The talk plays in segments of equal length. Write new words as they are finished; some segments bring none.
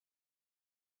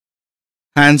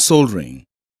Hand soldering.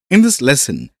 In this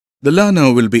lesson, the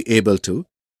learner will be able to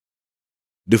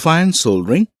define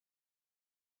soldering,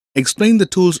 explain the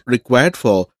tools required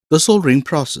for the soldering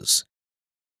process,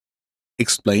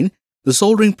 explain the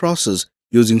soldering process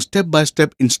using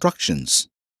step-by-step instructions.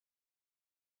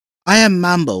 I am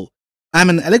Mambo. I'm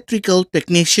an electrical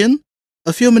technician.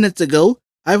 A few minutes ago,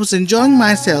 I was enjoying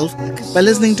myself by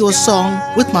listening to a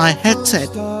song with my headset.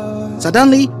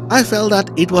 Suddenly, I felt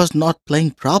that it was not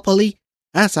playing properly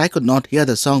as I could not hear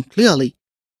the song clearly.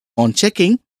 On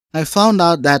checking, I found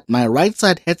out that my right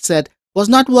side headset was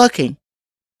not working.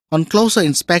 On closer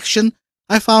inspection,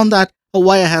 I found that a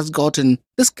wire has gotten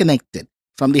disconnected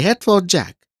from the headphone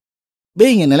jack.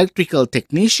 Being an electrical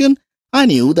technician, I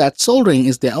knew that soldering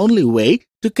is the only way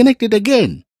to connect it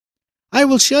again. I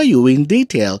will show you in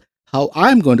detail how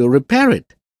I am going to repair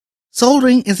it.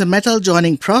 Soldering is a metal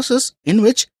joining process in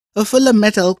which a filler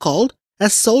metal called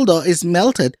as solder is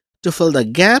melted to fill the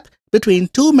gap between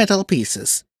two metal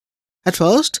pieces. At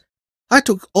first, I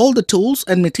took all the tools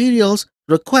and materials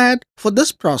required for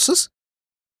this process.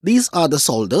 These are the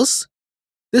solders,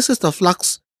 this is the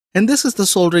flux, and this is the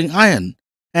soldering iron,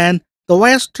 and the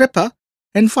wire stripper,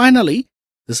 and finally,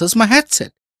 this is my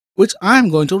headset, which I am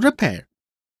going to repair.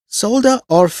 Solder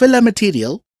or filler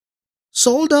material.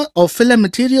 Solder or filler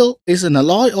material is an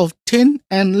alloy of tin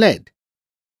and lead.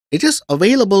 It is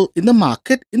available in the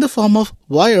market in the form of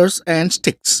wires and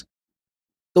sticks.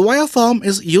 The wire form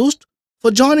is used for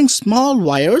joining small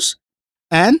wires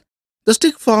and the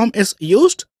stick form is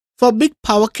used for big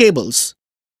power cables.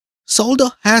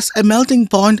 Solder has a melting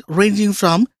point ranging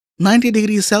from 90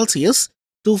 degrees Celsius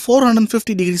to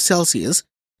 450 degrees Celsius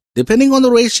depending on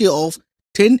the ratio of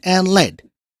tin and lead.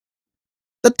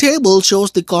 The table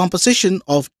shows the composition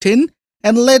of tin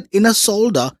and lead in a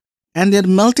solder and their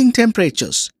melting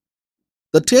temperatures.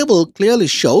 The table clearly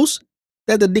shows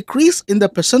that the decrease in the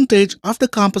percentage of the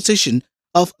composition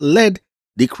of lead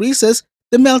decreases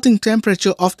the melting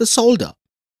temperature of the solder.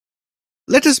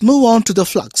 Let us move on to the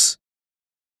flux.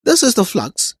 This is the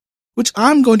flux which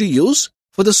I am going to use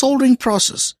for the soldering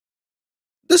process.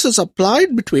 This is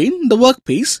applied between the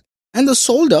workpiece and the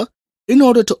solder in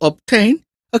order to obtain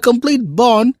a complete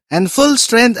bond and full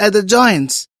strength at the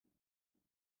joints.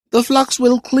 The flux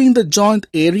will clean the joint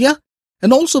area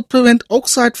and also prevent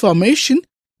oxide formation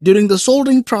during the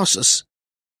soldering process.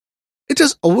 It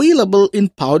is available in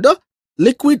powder,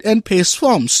 liquid and paste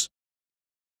forms.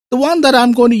 The one that I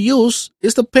am going to use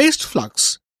is the paste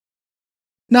flux.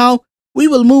 Now we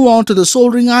will move on to the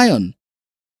soldering iron.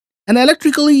 An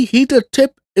electrically heated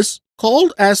tip is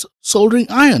called as soldering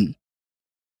iron.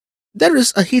 There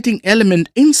is a heating element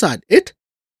inside it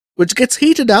which gets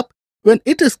heated up when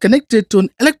it is connected to an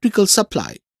electrical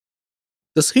supply.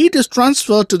 This heat is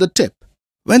transferred to the tip.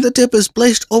 When the tip is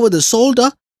placed over the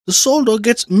solder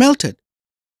gets melted.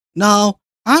 Now,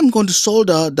 I am going to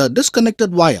solder the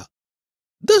disconnected wire.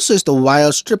 This is the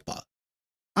wire stripper.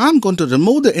 I am going to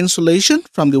remove the insulation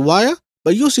from the wire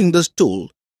by using this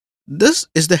tool. This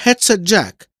is the headset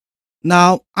jack.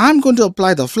 Now, I am going to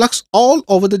apply the flux all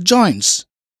over the joints.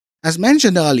 As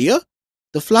mentioned earlier,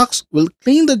 the flux will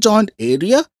clean the joint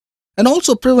area and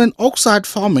also prevent oxide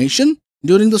formation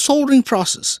during the soldering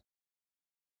process.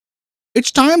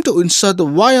 It's time to insert the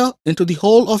wire into the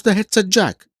hole of the headset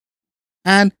jack,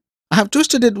 and I have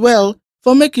twisted it well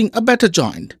for making a better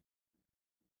joint.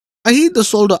 I heat the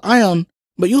solder iron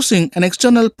by using an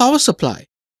external power supply.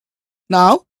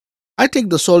 Now, I take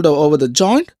the solder over the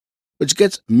joint, which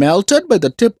gets melted by the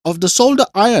tip of the solder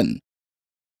iron.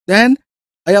 Then,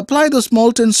 I apply the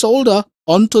molten solder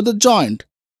onto the joint.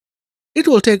 It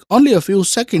will take only a few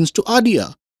seconds to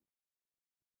adhere.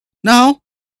 Now,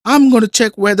 I'm going to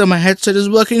check whether my headset is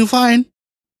working fine.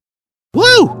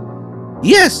 Whoa!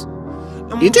 Yes,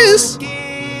 it is.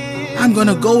 I'm going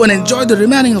to go and enjoy the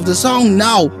remaining of the song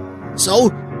now. So,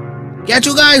 catch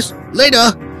you guys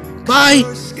later. Bye.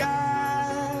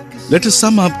 Let us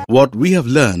sum up what we have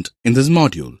learned in this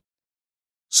module.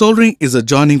 Soldering is a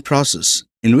joining process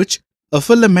in which a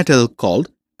filler metal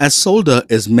called as solder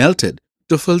is melted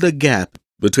to fill the gap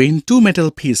between two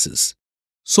metal pieces.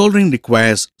 Soldering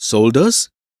requires solders,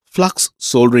 flux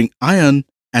soldering iron,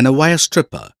 and a wire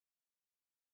stripper.